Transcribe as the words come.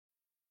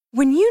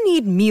When you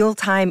need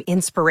mealtime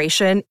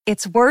inspiration,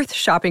 it's worth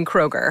shopping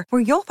Kroger,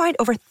 where you'll find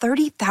over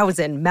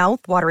 30,000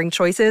 mouth-watering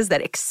choices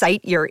that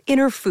excite your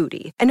inner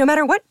foodie. And no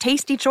matter what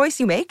tasty choice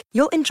you make,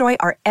 you'll enjoy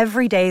our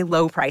everyday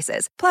low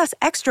prices, plus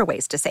extra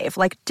ways to save,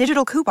 like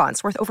digital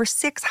coupons worth over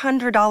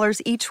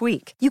 $600 each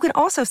week. You can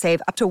also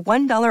save up to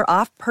 $1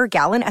 off per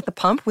gallon at the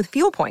pump with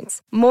fuel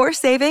points. More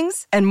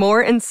savings and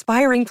more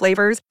inspiring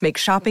flavors make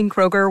shopping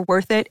Kroger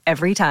worth it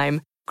every time.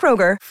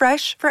 Kroger,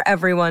 fresh for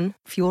everyone.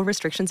 Fuel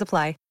restrictions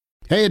apply.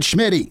 Hey, it's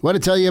Schmitty. Want to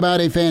tell you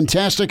about a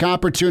fantastic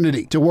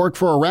opportunity to work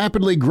for a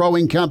rapidly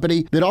growing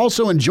company that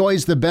also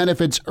enjoys the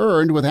benefits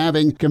earned with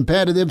having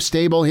competitive,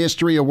 stable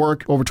history of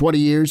work over 20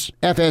 years.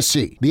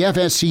 FSC. The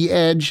FSC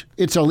Edge.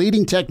 It's a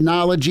leading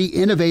technology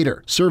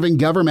innovator serving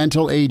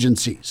governmental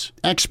agencies.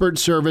 Expert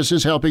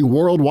services helping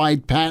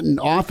worldwide patent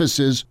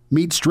offices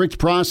meet strict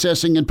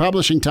processing and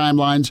publishing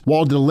timelines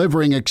while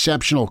delivering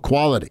exceptional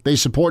quality. They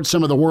support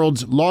some of the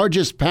world's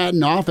largest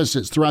patent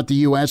offices throughout the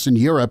U.S. and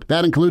Europe.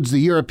 That includes the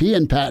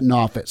European Patent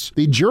Office,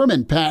 the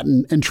German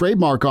Patent and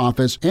Trademark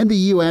Office, and the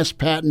U.S.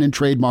 Patent and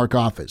Trademark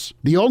Office.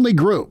 The only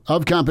group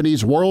of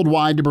companies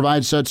worldwide to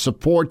provide such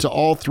support to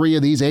all three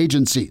of these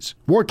agencies.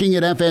 Working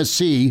at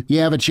FSC, you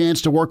have a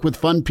chance to work with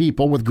fun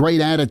people with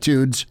great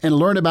attitudes and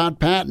learn about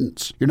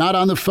patents. You're not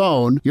on the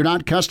phone, you're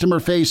not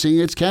customer-facing,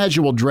 it's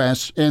casual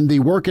dress, and the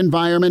work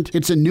environment,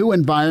 it's a new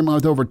environment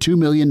with over $2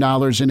 million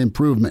in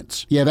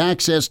improvements. You have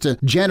access to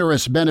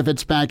generous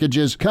benefits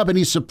packages,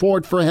 company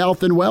support for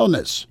health and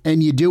wellness,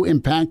 and you do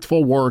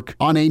impactful work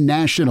on a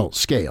national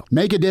scale.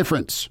 Make a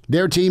difference.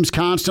 Their team's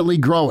constantly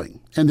growing,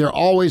 and they're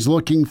always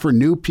looking for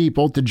new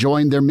people to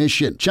join their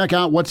mission. Check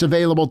out what's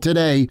available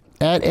today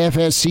at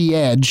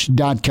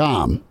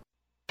fscedge.com.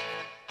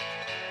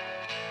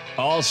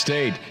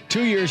 Allstate,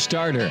 2-year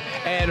starter,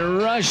 and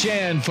rush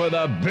in for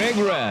the Big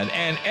Red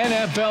and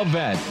NFL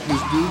vet.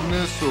 Is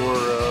Dudeness or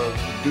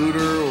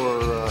Duder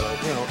or,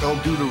 El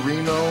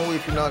Duderino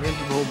if you're not into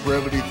the whole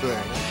brevity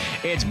thing.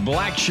 It's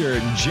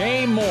Blackshirt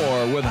Jay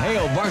Moore with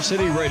Hail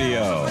Varsity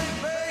Radio.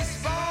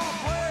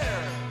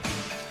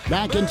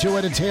 Back into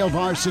it, it's Hail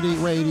Varsity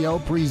Radio,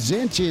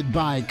 presented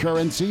by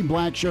Currency.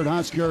 Blackshirt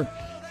Husker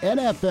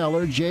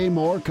NFLer Jay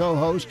Moore,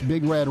 co-host,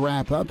 Big Red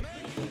Wrap-Up.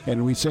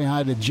 And we say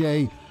hi to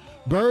Jay.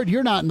 Bird,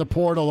 you're not in the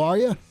portal, are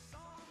you?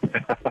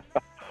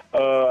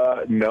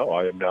 No,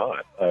 I am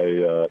not.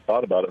 I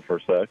thought about it for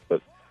a sec,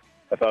 but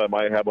I thought I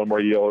might have one more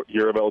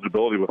year of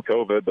eligibility with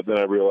COVID, but then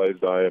I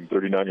realized I am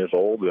 39 years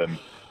old and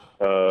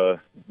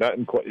not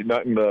in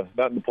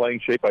the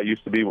playing shape I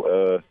used to be.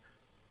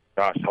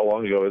 Gosh, how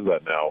long ago is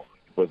that now?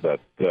 Was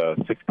that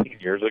 16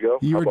 years ago?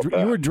 You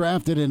were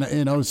drafted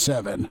in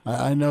 07.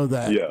 I know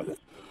that. Yeah.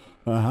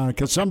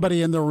 Because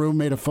somebody in the room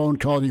made a phone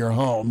call to your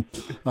home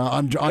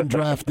on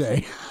draft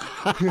day.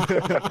 Well,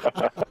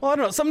 I don't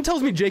know. Something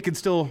tells me Jay could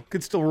still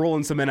roll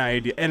in some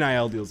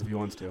NIL deals if he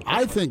wants to.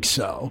 I think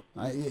so.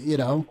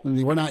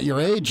 We're not your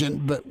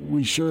agent, but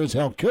we sure as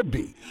hell could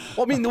be.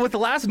 Well, I mean, with the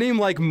last name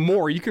like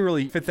Moore, you can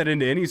really fit that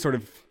into any sort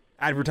of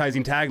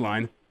advertising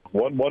tagline.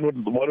 One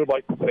would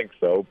like to think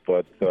so,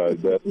 but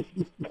that's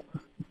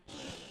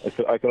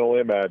I can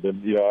only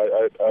imagine.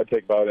 I'd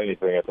take about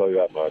anything. I tell you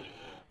that much.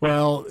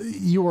 Well,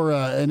 you were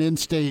an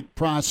in-state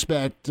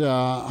prospect,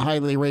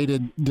 highly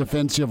rated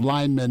defensive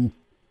lineman,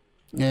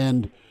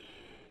 and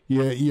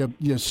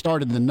you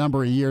started the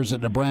number of years at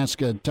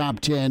Nebraska,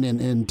 top 10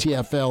 in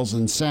TFLs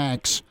and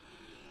sacks.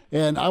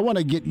 And I want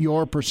to get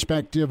your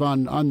perspective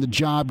on the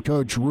job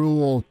Coach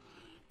Rhule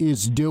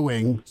is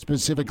doing,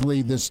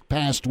 specifically this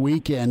past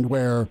weekend,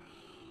 where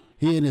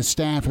he and his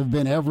staff have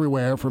been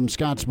everywhere, from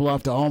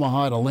Scottsbluff to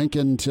Omaha to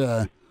Lincoln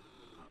to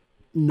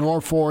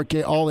Norfolk,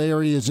 all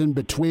areas in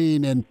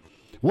between. And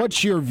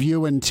what's your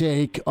view and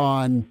take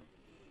on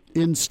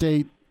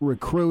in-state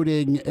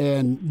recruiting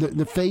and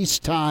the face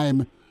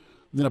time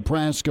the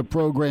Nebraska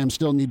program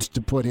still needs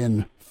to put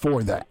in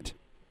for that?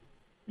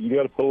 You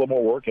got to put a little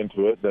more work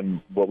into it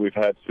than what we've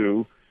had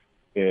to,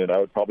 and I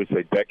would probably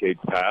say decades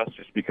past,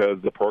 just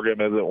because the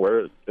program isn't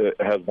where it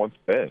has once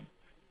been.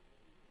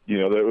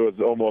 There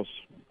was almost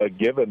a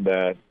given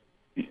that,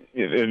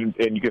 and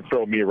you can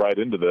throw me right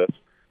into this,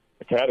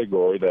 a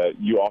category that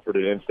you offered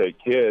an in-state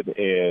kid,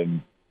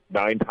 and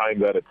 9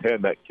 times out of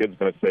 10, that kid's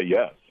going to say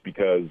yes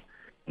because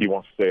he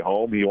wants to stay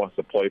home. He wants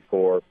to play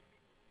for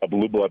a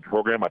blue blood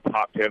program, a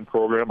top 10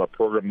 program, a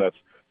program that's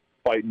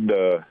fighting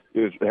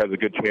has a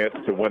good chance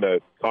to win a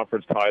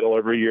conference title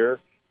every year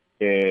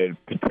and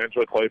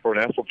potentially play for a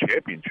national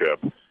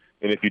championship.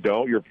 And if you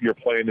don't, you're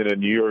playing in a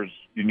New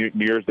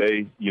Year's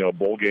Day,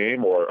 bowl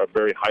game or a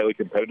very highly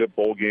competitive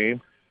bowl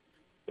game.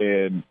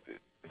 And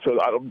so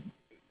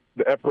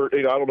the effort,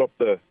 I don't know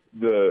if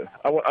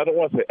I don't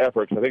want to say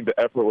effort, because I think the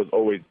effort was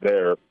always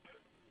there,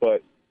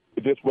 but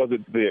it just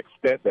wasn't to the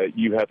extent that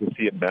you have to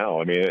see it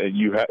now. I mean,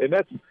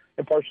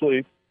 and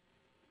partially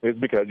it's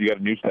because you got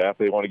a new staff.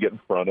 They want to get in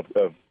front of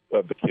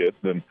the kids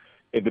and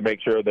to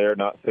make sure they're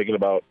not thinking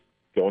about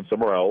going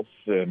somewhere else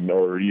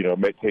or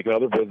taking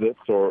other visits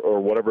or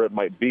whatever it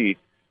might be.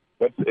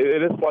 But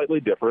it is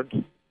slightly different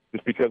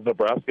just because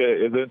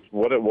Nebraska isn't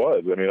what it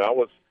was. I mean, I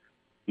was,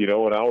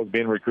 when I was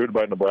being recruited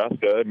by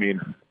Nebraska, I mean,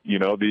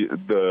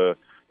 the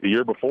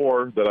year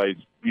before that I,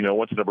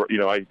 went to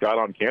Nebraska, I got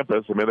on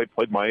campus. I mean, they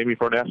played Miami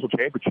for a national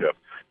championship.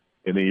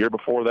 And the year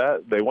before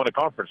that, they won a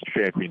conference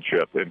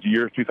championship in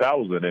year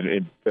 2000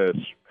 and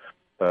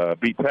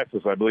beat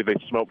Texas. I believe they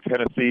smoked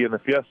Tennessee in the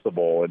Fiesta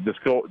Bowl and just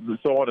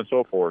so on and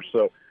so forth.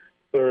 So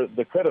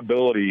the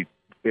credibility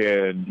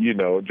and,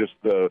 just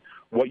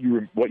what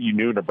you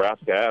knew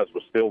Nebraska as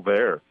was still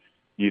there,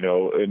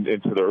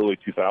 into the early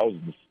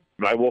 2000s.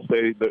 And I will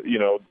say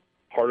that,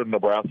 part of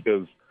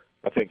Nebraska's,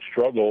 I think,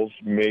 struggles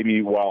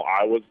maybe while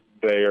I was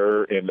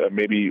there and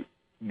maybe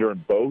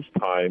during Bo's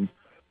time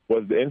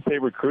was the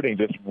in-state recruiting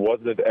just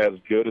wasn't as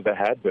good as it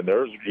had been.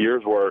 There's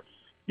years where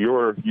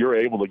you're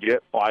able to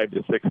get 5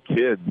 to 6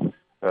 kids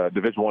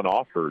Division I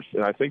offers,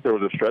 and I think there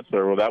was a stretch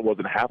there where that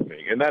wasn't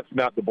happening. And that's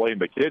not to blame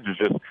the kids;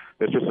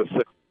 it's just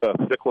a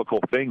cyclical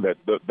thing that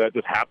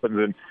just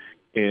happens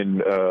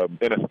in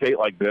a state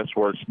like this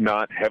where it's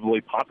not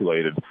heavily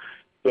populated.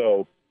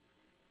 So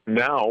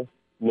now,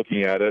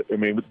 looking at it, I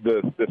mean,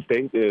 the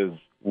state is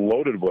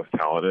loaded with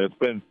talent, and it's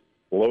been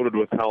loaded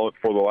with talent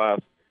for the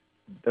last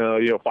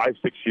 5-6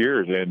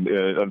 years, and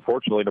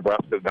unfortunately,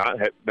 Nebraska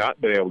has not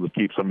been able to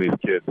keep some of these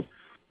kids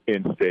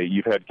in state.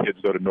 You've had kids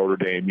go to Notre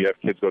Dame, you have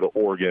kids go to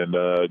Oregon,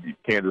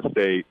 Kansas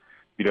State,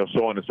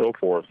 so on and so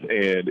forth,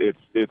 and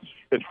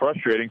it's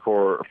frustrating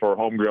for a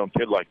homegrown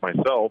kid like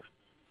myself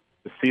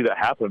to see that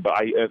happen.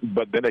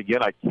 But then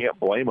again, I can't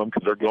blame them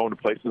because they're going to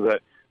places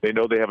that they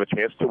know they have a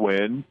chance to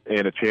win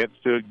and a chance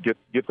to get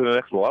to the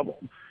next level.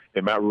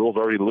 And Matt Rule's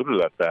already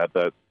alluded at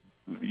that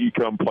you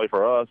come play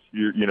for us,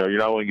 you're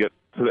not only get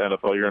to the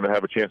NFL, you're going to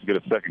have a chance to get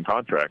a second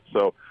contract.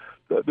 So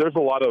there's a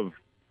lot of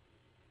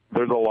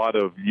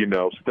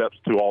steps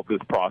to all this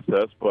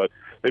process, but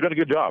they've done a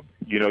good job.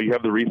 You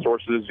have the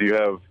resources, you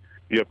have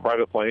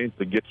private planes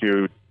to get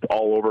you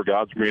all over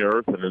God's green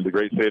earth and in the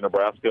great state of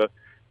Nebraska.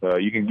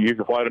 You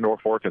can fly to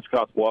Norfolk and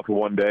Scottsbluff in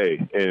one day,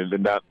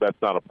 and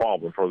that's not a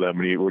problem for them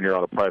when you're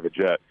on a private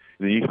jet.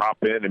 And then you hop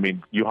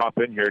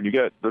in here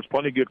and there's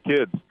plenty of good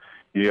kids.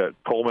 You got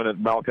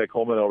Malachi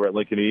Coleman over at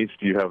Lincoln East.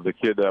 You have the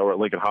kid over at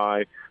Lincoln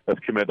High that's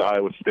committed to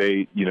Iowa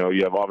State.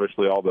 You have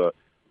obviously all the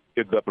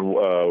kids up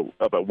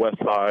at West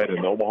Side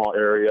and the Omaha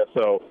area.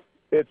 So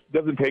it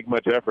doesn't take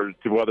much effort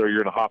to whether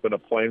you're going to hop in a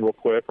plane real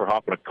quick or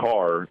hop in a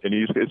car. And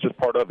it's just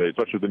part of it,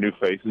 especially with the new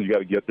faces. You got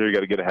to get there. You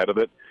got to get ahead of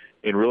it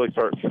and really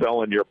start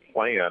selling your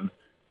plan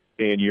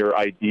and your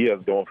ideas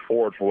going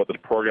forward for what this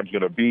program's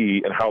going to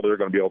be and how they're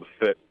going to be able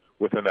to fit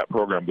within that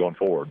program going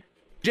forward.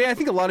 Jay, I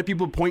think a lot of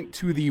people point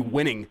to the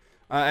winning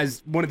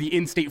as one of the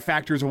in-state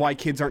factors of why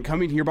kids aren't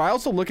coming here. But I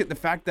also look at the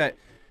fact that,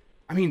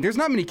 there's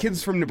not many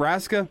kids from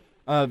Nebraska,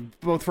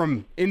 both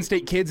from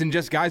in-state kids and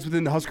just guys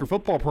within the Husker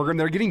football program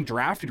that are getting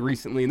drafted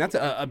recently. And that's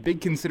a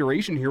big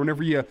consideration here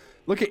whenever you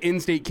look at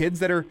in-state kids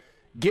that are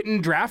getting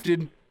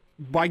drafted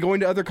by going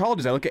to other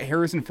colleges. I look at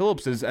Harrison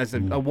Phillips as a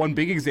one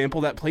big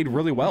example that played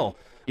really well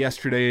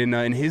yesterday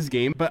in his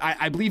game. But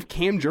I believe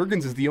Cam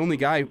Jurgens is the only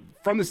guy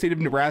from the state of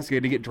Nebraska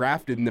to get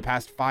drafted in the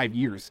past 5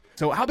 years.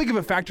 So how big of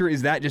a factor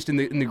is that just in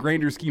the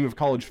grander scheme of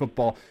college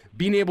football,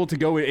 being able to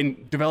go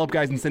and develop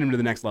guys and send them to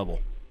the next level?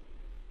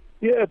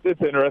 Yeah,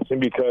 it's interesting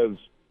because,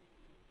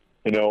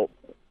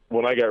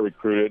 when I got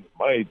recruited,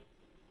 my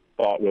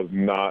thought was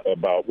not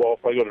about, well,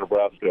 if I go to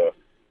Nebraska,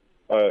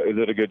 is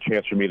it a good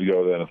chance for me to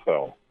go to the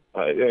NFL?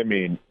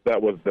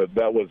 That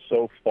was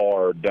so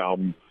far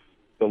down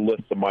the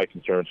list of my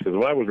concerns because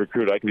when I was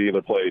recruited, I could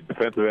either play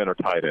defensive end or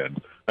tight end.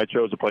 I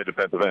chose to play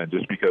defensive end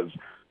just because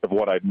of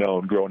what I'd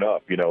known growing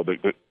up.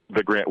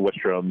 The Grant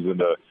Wistroms and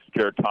the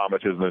Jared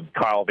Thomases and the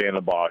Kyle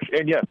Vanden Bosch.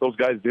 And yes, those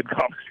guys did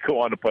go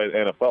on to play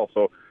the NFL.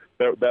 So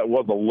that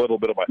was a little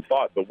bit of my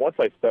thought. But once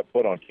I stepped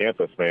foot on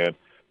campus, man,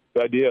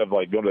 the idea of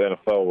going to the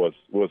NFL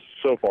was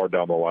so far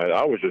down the line.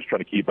 I was just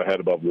trying to keep my head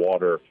above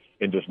water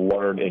and just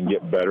learn and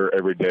get better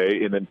every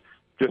day. And then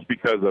just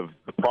because of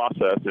the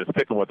process and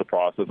sticking with the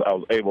process, I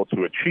was able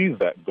to achieve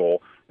that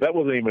goal. That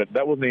wasn't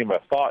even a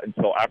thought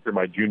until after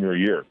my junior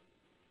year.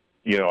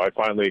 I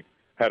finally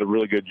had a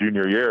really good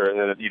junior year, and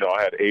then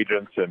I had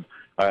agents and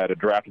I had a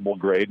draftable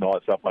grade and all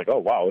that stuff. I'm like, oh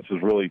wow, this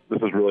is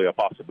really a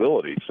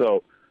possibility.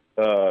 So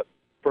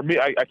for me,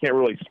 I can't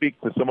really speak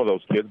to some of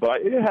those kids,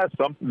 but it has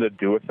something to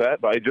do with that.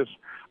 But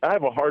I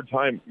have a hard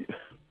time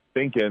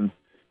thinking.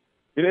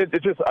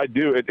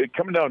 It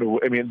coming down to,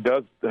 it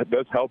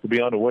does help to be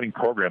on a winning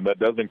program. That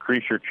does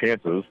increase your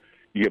chances.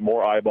 You get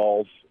more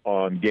eyeballs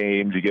on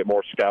games. You get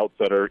more scouts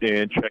that are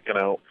checking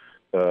out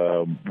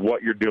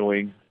what you're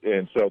doing,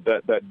 and so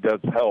that does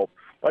help.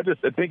 I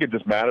think it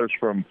just matters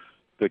from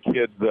the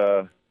kids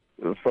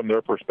from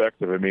their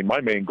perspective. My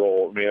main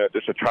goal,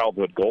 just a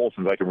childhood goal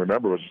since I can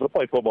remember, was to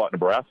play football at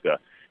Nebraska,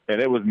 and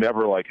it was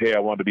never like, hey, I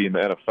wanted to be in the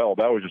NFL.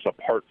 That was just a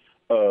part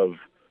of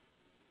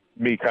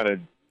me kind of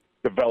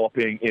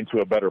developing into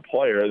a better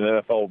player, and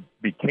the NFL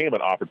became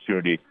an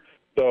opportunity.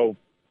 So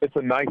it's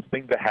a nice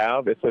thing to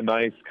have. It's a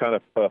nice kind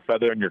of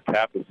feather in your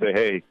cap to say,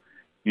 hey,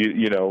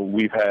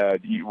 we've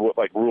had,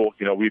 like Rule,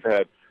 we've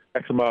had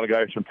X amount of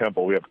guys from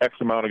Temple. We have X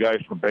amount of guys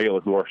from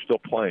Baylor who are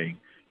still playing.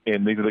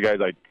 and these are the guys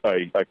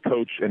I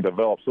coach and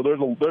develop. So there's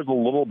a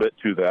little bit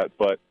to that,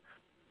 but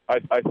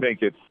I think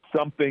it's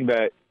something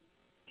that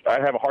I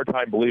have a hard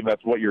time believing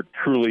that's what you're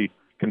truly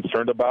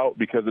concerned about,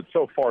 because it's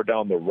so far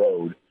down the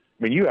road.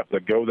 I mean, you have to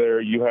go there.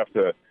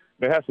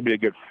 It has to be a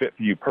good fit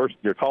for you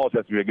your college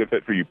has to be a good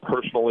fit for you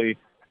personally,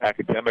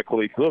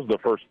 academically. Those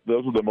are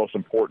the most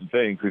important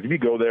things. Because if you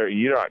go there and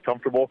you're not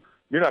comfortable,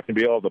 you're not going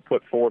to be able to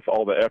put forth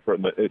all the effort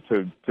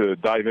to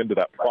dive into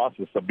that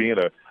process of being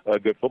a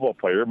good football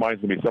player. Your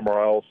mind's going to be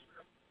somewhere else.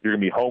 You're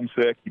going to be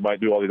homesick. You might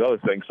do all these other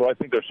things. So I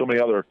think there's so many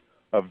other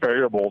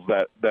variables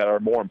that are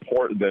more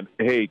important than,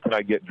 hey, can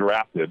I get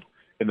drafted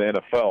in the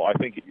NFL? I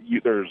think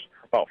there's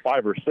about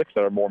 5 or 6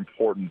 that are more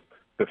important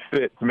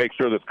to make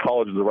sure this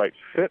college is the right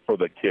fit for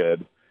the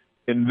kid.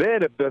 And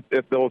then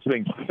if those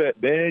things fit,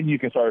 then you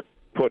can start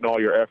putting all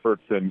your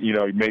efforts and,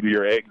 maybe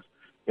your eggs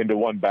into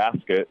one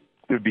basket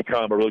to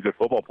become a really good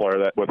football player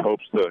that with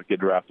hopes to get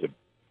drafted.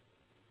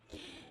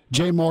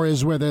 Jay Moore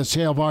is with us,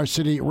 Hail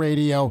Varsity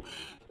Radio.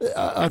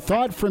 A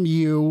thought from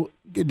you.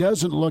 It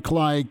doesn't look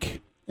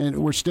like,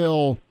 and we're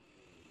still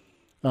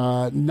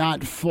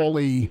not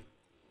fully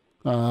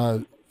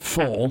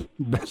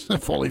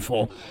fully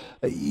full.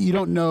 You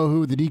don't know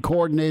who the D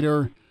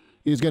coordinator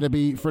is going to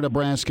be for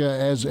Nebraska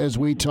as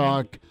we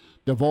talk.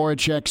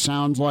 Dvoracek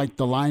sounds like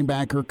the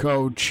linebacker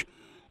coach,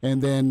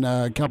 and then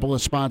a couple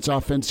of spots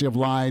offensive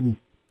line,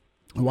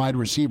 wide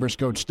receivers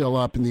coach still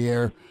up in the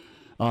air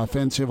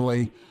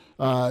offensively.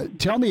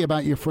 Tell me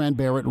about your friend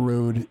Barrett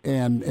Ruud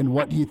and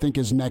what you think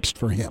is next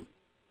for him.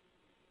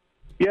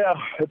 Yeah,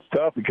 it's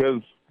tough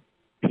because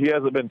he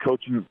hasn't been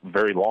coaching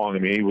very long. I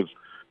mean, I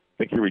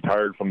think he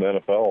retired from the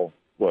NFL,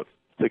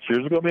 6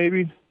 years ago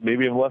maybe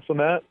even less than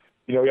that.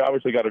 He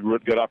obviously got a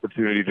good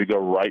opportunity to go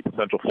right to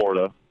Central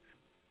Florida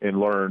and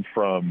learn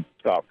from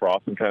Scott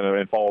Frost and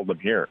follow them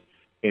here.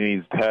 And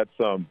he's had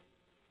some,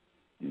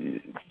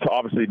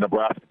 obviously,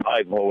 Nebraska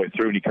ties the whole way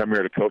through. And you come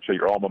here to coach at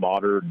your alma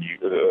mater, and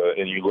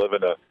you live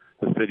in the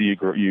city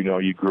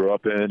you grew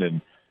up in,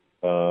 and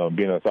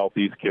being a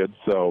Southeast kid.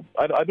 So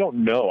I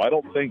don't know. I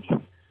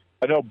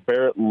know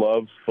Barrett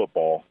loves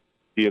football.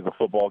 He is a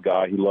football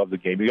guy. He loves the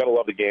game. You got to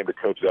love the game to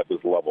coach at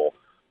this level.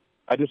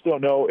 I just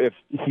don't know if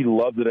he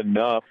loves it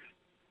enough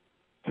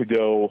to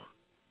go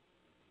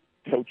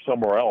coach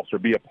somewhere else or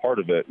be a part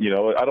of it.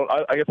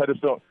 I guess I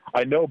just don't.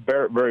 I know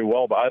Barrett very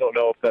well, but I don't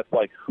know if that's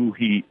like who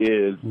he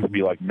is to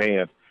be like,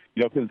 man,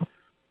 because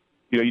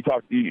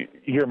you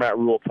hear Matt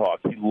Rule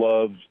talk. He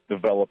loves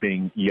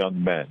developing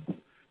young men,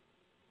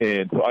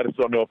 and so I just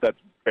don't know if that's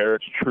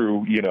Barrett's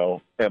true,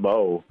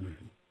 MO,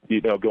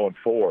 going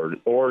forward.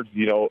 Or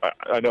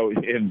I know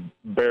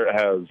Barrett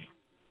has,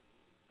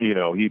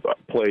 he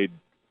played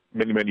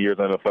many years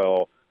in the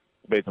NFL.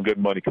 Made some good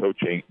money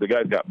coaching. The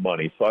guy's got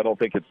money, so I don't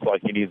think it's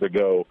like he needs to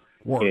go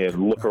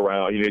and look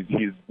around.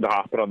 He's not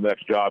hopping on the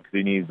next job because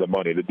he needs the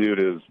money. The dude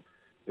is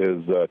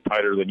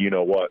tighter than you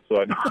know what.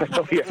 So I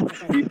know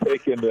he's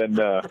taking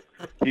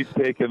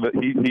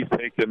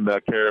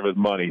care of his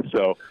money.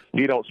 So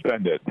he don't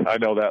spend it. I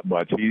know that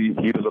much. He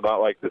does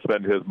not like to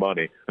spend his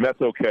money, and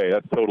that's okay.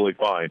 That's totally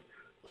fine.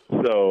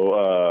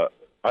 So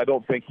I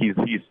don't think he's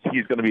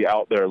going to be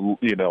out there,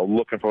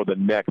 looking for the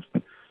next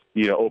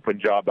open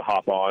job to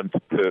hop on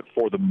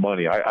for the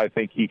money. I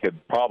think he could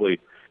probably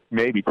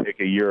maybe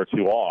take a year or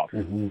two off,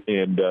 and he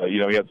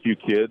has a few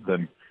kids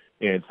and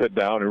sit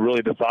down and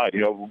really decide.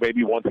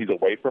 Maybe once he's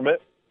away from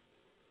it,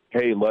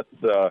 hey, let's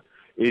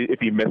if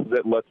he misses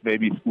it, let's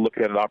maybe look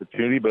at an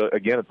opportunity. But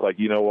again, it's like,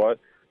 what?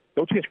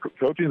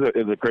 Coaching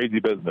is a crazy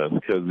business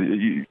because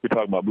you're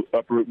talking about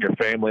uprooting your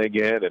family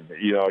again, and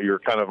you're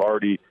kind of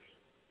already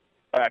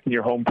back in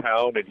your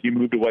hometown, and you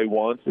moved away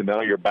once, and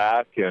now you're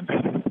back, and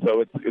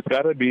so it's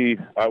got to be.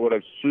 I would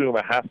assume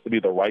it has to be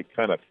the right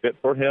kind of fit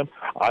for him.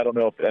 I don't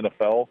know if the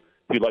NFL,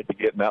 if he'd like to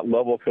get in that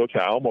level of coach.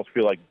 I almost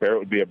feel like Barrett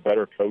would be a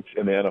better coach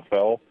in the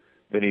NFL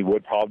than he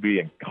would probably be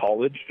in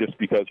college, just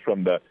because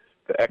from the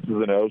X's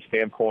and O's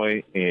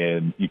standpoint,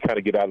 and you kind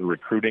of get out of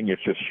recruiting,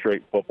 it's just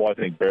straight football. I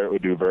think Barrett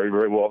would do very,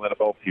 very well in the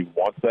NFL if he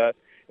wants that,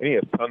 and he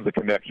has tons of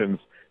connections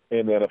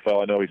in the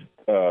NFL. I know he's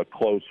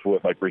close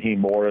with like Raheem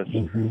Morris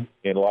and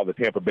a lot of the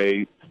Tampa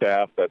Bay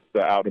staff that's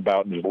out and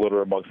about and just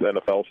litter amongst the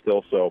NFL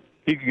still. So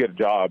he could get a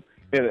job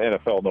in the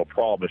NFL, no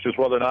problem. It's just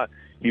whether or not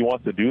he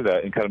wants to do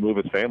that and kind of move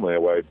his family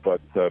away.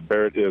 But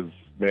Barrett is,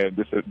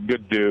 just a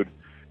good dude.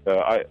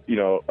 I'd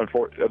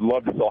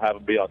love to still have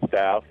him be on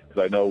staff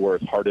because I know where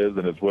his heart is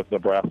and is with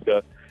Nebraska.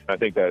 And I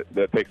think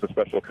that takes a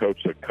special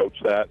coach to coach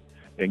that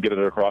and get it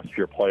across to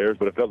your players.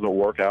 But if it doesn't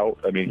work out,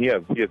 I mean, he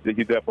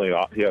definitely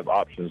has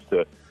options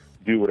to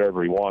do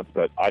whatever he wants,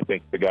 but I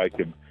think the guy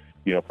could,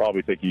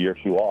 probably take a year or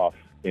two off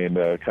and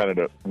kind of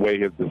to weigh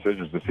his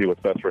decisions to see what's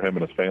best for him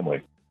and his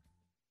family.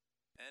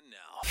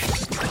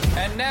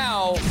 And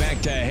now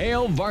back to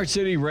Hail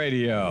Varsity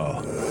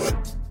Radio.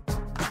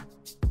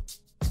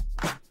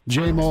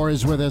 Jay Moore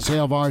is with us,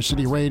 Hail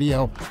Varsity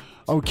Radio.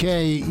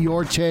 Okay,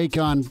 your take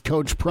on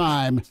Coach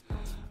Prime,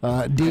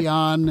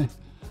 Deion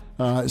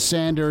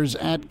Sanders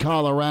at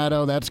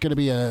Colorado. That's going to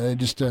be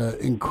just an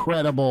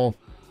incredible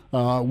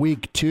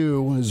week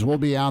 2, as we'll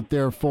be out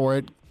there for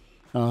it.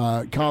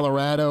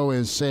 Colorado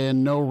is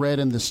saying no red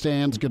in the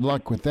stands. Good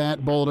luck with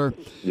that, Boulder.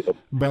 Yep.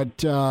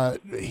 But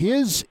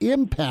his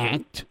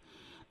impact,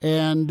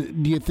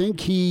 and do you think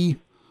he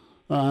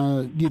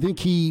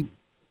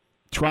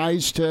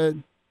tries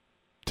to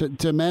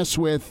mess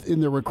with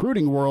in the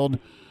recruiting world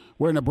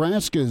where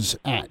Nebraska's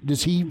at?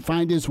 Does he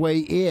find his way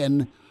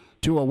in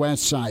to a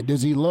West Side?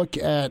 Does he look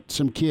at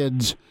some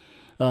kids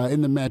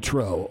in the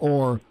Metro,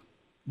 or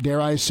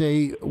dare I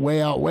say,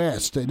 way out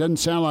west? It doesn't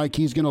sound like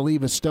he's going to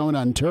leave a stone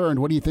unturned.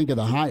 What do you think of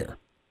the hire?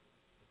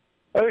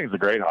 I think it's a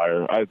great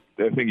hire. I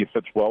think he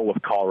fits well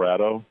with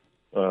Colorado.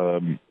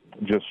 I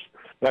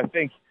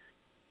think,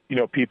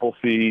 people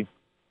see,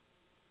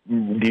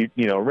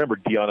 remember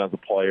Deion as a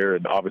player,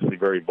 and obviously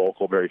very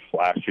vocal, very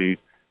flashy.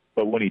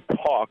 But when he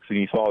talks, and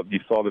you saw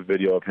the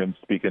video of him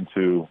speaking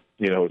to,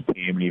 his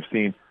team, and you've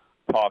seen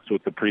talks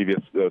with the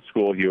previous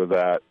school he was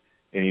at,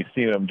 and you've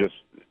seen him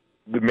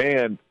the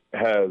man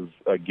has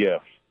a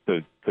gift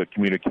to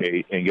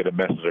communicate and get a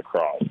message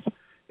across.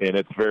 And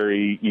it's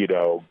very,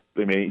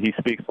 he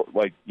speaks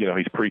like,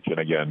 he's preaching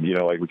again,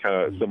 like we kind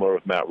of similar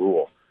with Matt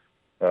Rule.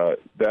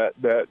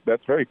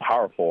 That's very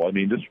powerful. I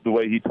mean, just the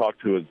way he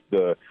talked to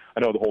I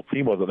know the whole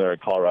team wasn't there in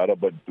Colorado,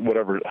 but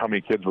how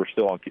many kids were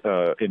still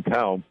in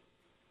town,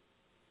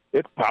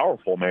 it's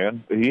powerful,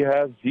 man. He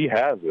has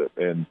it.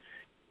 And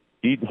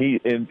he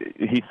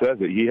says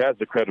it. He has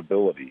the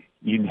credibility.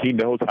 He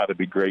knows how to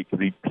be great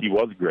because he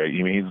was great.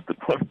 I mean,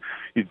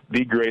 he's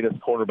the greatest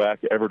cornerback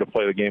ever to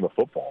play the game of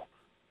football.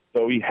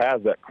 So he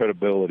has that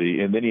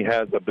credibility, and then he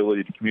has the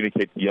ability to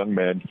communicate to young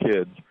men,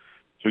 kids,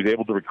 so he's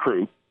able to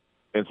recruit.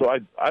 And so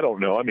I don't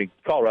know. I mean,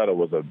 Colorado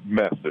was a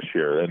mess this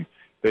year, and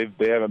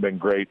they haven't been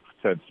great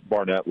since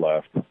Barnett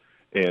left.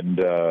 And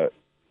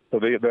so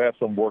they have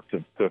some work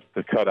to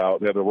cut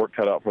out. They have the work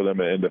cut out for them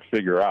and to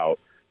figure out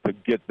to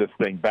get this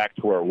thing back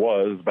to where it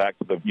was, back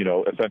to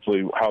the,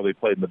 essentially how they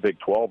played in the Big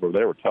 12, where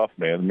they were tough,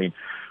 man. I mean,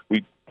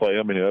 we play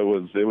them, and it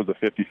was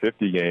a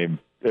 50-50 game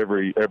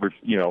every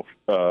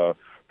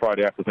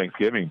Friday after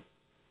Thanksgiving,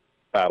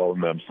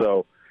 battling them.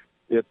 So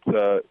he's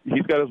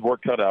got his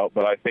work cut out,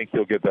 but I think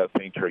he'll get that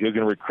thing turned. He's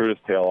going to recruit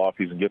his tail off.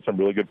 He's going to get some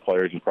really good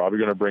players. He's probably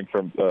going to bring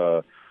some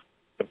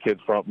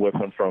kids with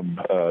him from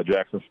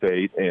Jackson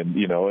State, and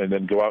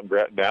then go out and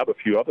nab a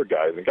few other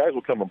guys, and guys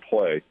will come and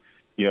play.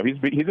 He's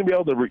going to be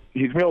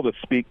able to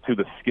speak to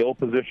the skill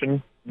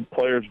position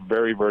players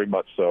very, very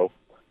much so.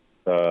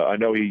 I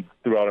know he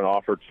threw out an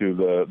offer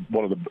to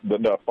one of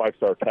the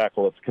 5-star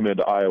tackle that's come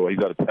into Iowa. He's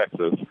out of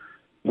Texas,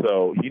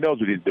 so he knows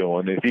what he's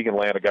doing. And if he can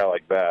land a guy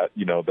like that,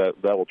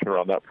 that will turn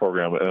around that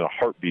program in a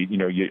heartbeat.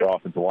 You get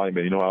offensive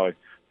linemen. You know how I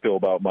feel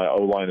about my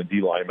O-line and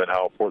D-line and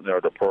how important they are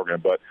to the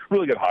program. But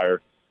really good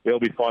hire. It'll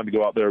be fun to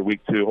go out there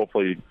week 2.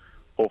 Hopefully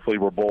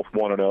we're both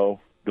 1-0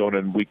 going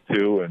in week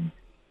 2, and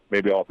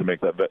maybe I'll have to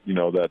make that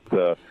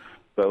that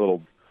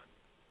little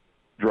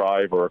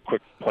drive or a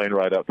quick plane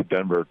ride out to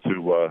Denver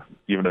to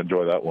even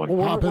enjoy that one.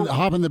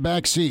 Hop in the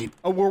back seat.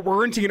 Oh, we're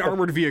renting an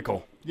armored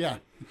vehicle. Yeah.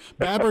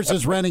 Babbers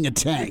is renting a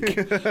tank.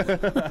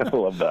 I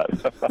love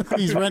that.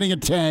 He's renting a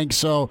tank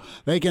so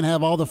they can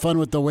have all the fun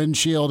with the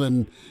windshield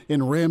and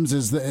rims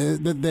as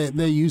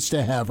they used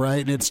to have,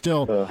 right? And it's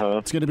still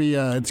it's going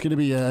to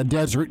be a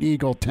Desert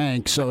Eagle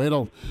tank, so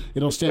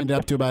it'll stand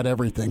up to about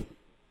everything.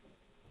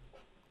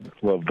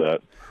 Love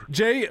that.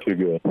 Jay, too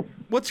good.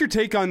 What's your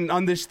take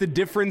on this, the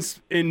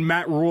difference in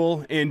Matt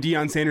Rule and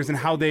Deion Sanders and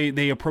how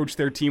they approached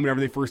their team whenever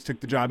they first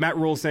took the job? Matt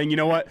Rule saying, you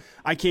know what,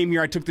 I came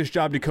here, I took this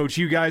job to coach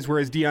you guys,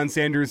 whereas Deion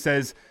Sanders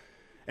says,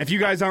 if you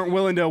guys aren't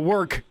willing to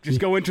work, just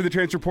go into the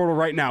transfer portal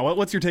right now.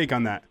 What's your take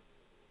on that?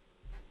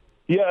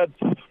 Yeah,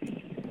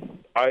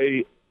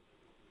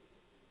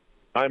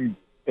 I'm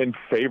in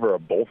favor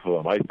of both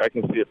of them. I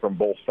can see it from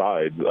both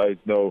sides. I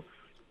know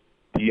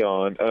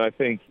Deion, and I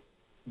think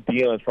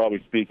Deion's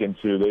probably speaking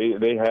to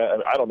they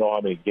had, I don't know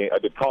how many games.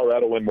 Did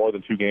Colorado win more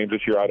than 2 games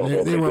this year? I don't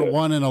know. They were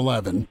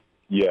 1-11.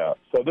 Yeah,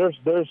 so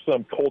there's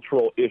some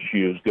cultural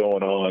issues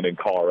going on in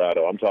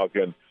Colorado. I'm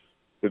talking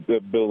the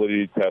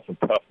ability to have some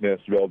toughness,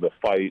 to be able to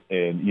fight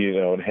and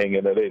and hang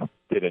in there. They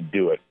didn't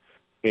do it.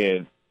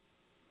 And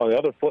on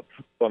the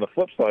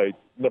flip side,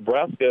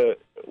 Nebraska,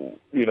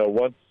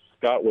 once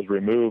Scott was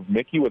removed,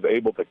 Mickey was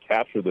able to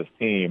capture this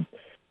team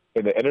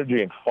and the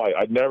energy and fight.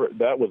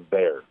 That was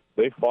there.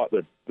 They fought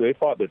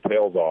their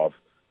tails off,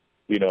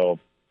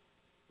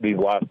 these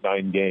last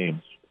 9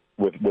 games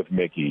with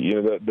Mickey.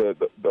 The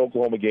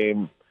Oklahoma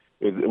game,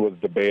 it was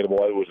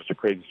debatable. It was just a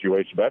crazy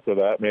situation. But after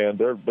that, man,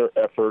 their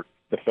effort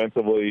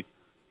defensively,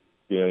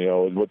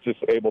 was just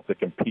able to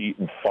compete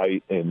and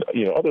fight. And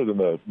other than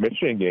the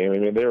Michigan game, I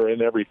mean, they were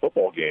in every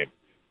football game.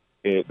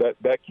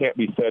 That can't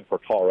be said for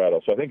Colorado.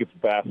 So I think it's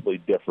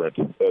vastly different.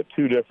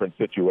 2 different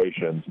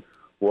situations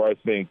where I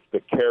think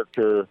the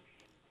character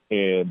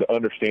and the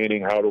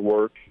understanding how to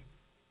work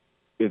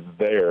is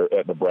there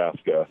at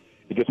Nebraska.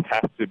 It just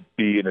has to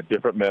be in a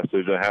different message,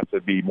 and it has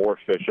to be more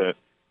efficient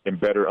and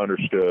better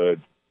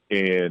understood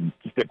and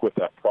stick with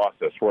that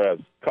process.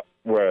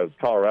 Whereas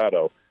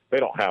Colorado, they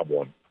don't have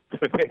one.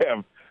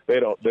 they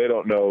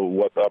don't know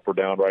what's up or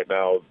down right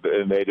now,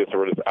 and they just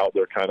were just out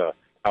there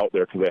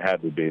because they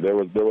had to be. There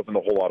wasn't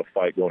a whole lot of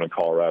fight going in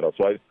Colorado,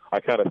 so I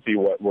kind of see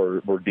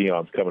where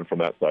Deion's coming from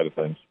that side of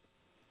things.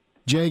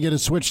 Jay, get a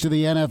switch to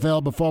the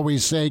NFL before we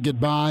say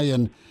goodbye,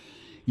 and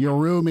your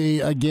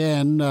roomie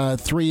again,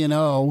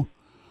 3-0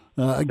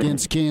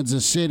 against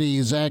Kansas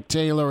City. Zach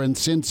Taylor and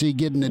Cincy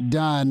getting it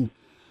done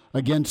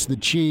against the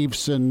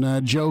Chiefs,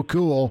 and Joe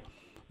Cool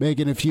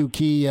making a few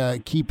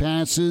key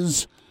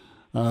passes.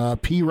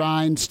 P.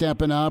 Ryan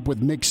stepping up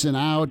with Mixon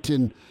out,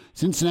 and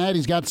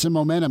Cincinnati's got some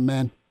momentum,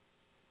 man.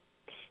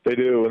 They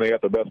do, and they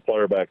got the best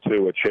player back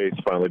too, with Chase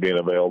finally being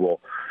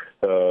available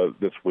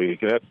this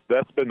week, and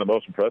that's been the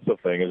most impressive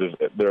thing, is just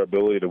their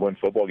ability to win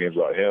football games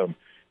without him.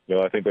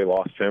 I think they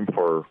lost him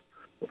for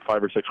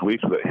 5 or 6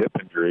 weeks with a hip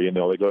injury, and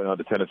they go down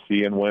to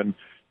Tennessee and win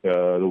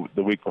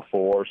the week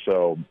before.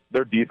 So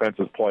their defense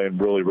is playing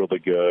really, really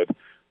good.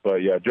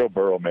 But yeah, Joe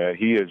Burrow, man,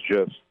 he is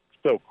just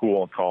so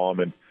cool and calm,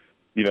 and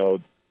so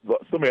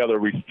many other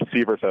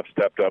receivers have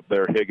stepped up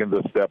there. Higgins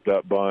has stepped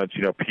up a bunch.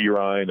 P.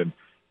 Ryan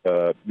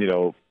and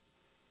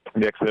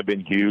Nixon have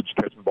been huge,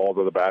 catching balls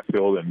out of the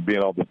backfield and being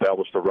able to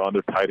establish the run.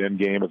 Their tight end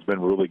game has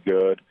been really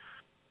good.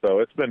 So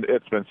it's been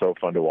so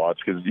fun to watch,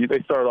 because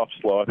they started off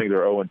slow. I think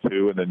they're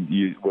 0-2, and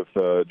then with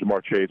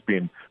Jamar Chase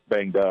being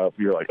banged up,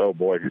 you're like, oh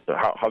boy,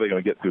 how are they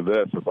going to get through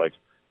this? It's like,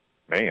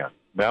 man,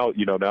 now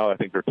I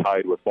think they're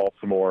tied with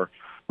Baltimore.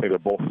 I think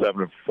they're both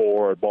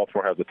 7-4.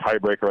 Baltimore has a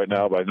tiebreaker right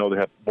now, but I know they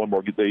have one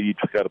more. They each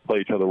got to play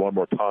each other one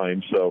more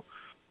time. So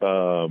it's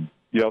gonna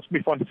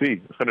be fun to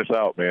see finish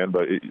out, man.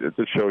 But it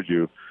just shows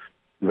you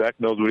Zach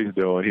knows what he's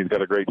doing. He's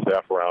got a great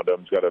staff around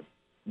him. He's got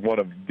one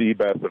of the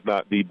best, if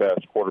not the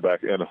best,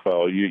 quarterback in the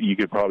NFL. You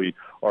could probably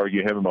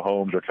argue him and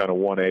Mahomes are kind of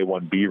 1A,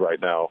 1B right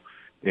now,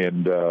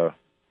 and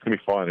it's gonna be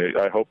fun.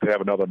 I hope to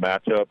have another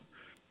matchup,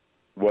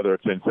 whether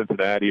it's in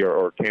Cincinnati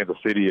or Kansas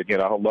City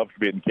again. I'd love to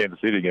be in Kansas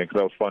City again, because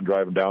that was fun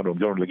driving down to them,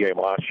 going to the game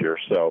last year.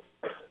 So,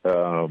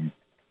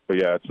 but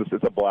yeah,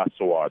 it's a blast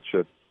to watch.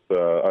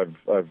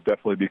 I've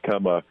definitely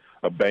become a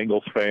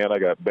Bengals fan. I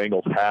got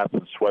Bengals hats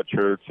and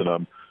sweatshirts, and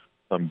I'm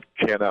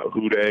chanting out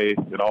 "Who Dey"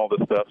 and all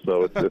this stuff.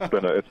 So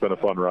it's been a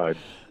fun ride.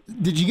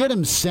 Did you get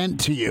them sent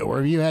to you, or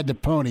have you had to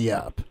pony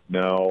up?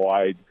 No,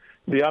 I'm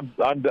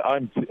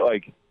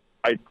like,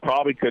 I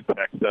probably could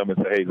text them and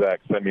say, "Hey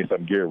Zach, send me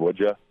some gear, would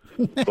you?"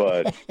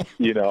 But I'm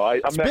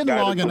that been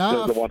guy long that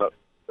enough.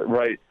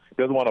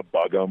 doesn't want to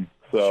bug them.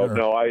 So sure.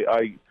 No,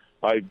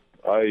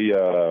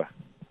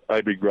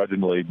 I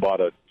begrudgingly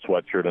bought a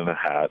sweatshirt and a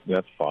hat.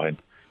 That's fine.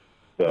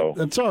 So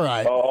that's all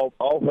right.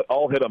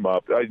 I'll hit them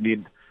up. I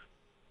mean,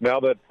 now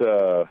that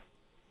I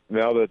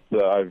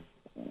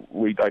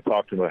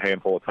talked to him a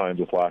handful of times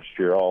this last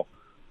year, I'll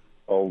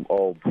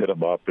hit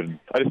them up, and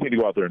I just need to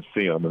go out there and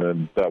see them, and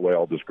then that way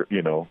I'll just take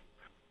me to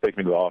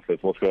the office.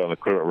 Let's go down to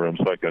the equipment room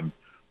so I can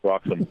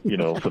rock some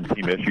some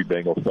team issue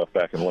Bengal stuff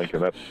back in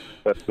Lincoln.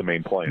 That's the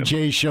main plan.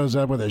 Jay shows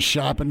up with a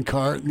shopping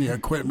cart in the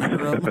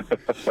equipment room.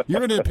 You're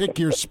going to pick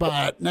your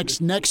spot.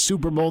 Next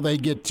Super Bowl they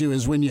get to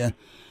is when you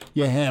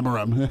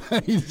hammer them.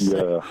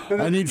 Yeah.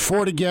 I need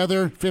 4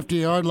 together,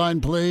 50-yard line,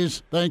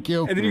 please. Thank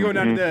you. And then you go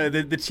down to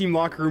the team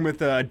locker room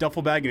with a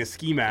duffel bag and a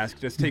ski mask.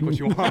 Just take what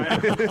you want.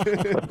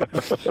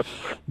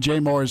 Jay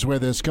Moore is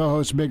with us,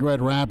 co-host Big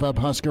Red Wrap-Up,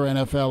 Husker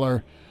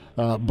NFLer,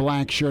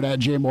 black shirt at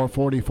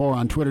JMoore44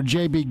 on Twitter.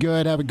 Jay, be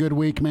good. Have a good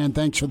week, man.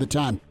 Thanks for the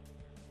time.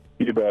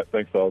 You bet.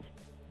 Thanks, fellas.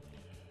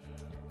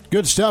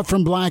 Good stuff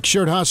from Black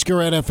Shirt Husker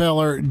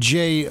NFLer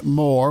Jay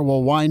Moore.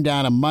 We'll wind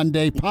down a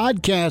Monday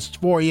podcast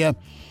for you.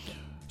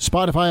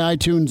 Spotify,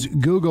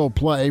 iTunes, Google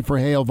Play for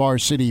Hail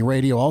Varsity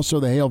Radio. Also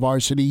the Hail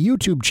Varsity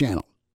YouTube channel.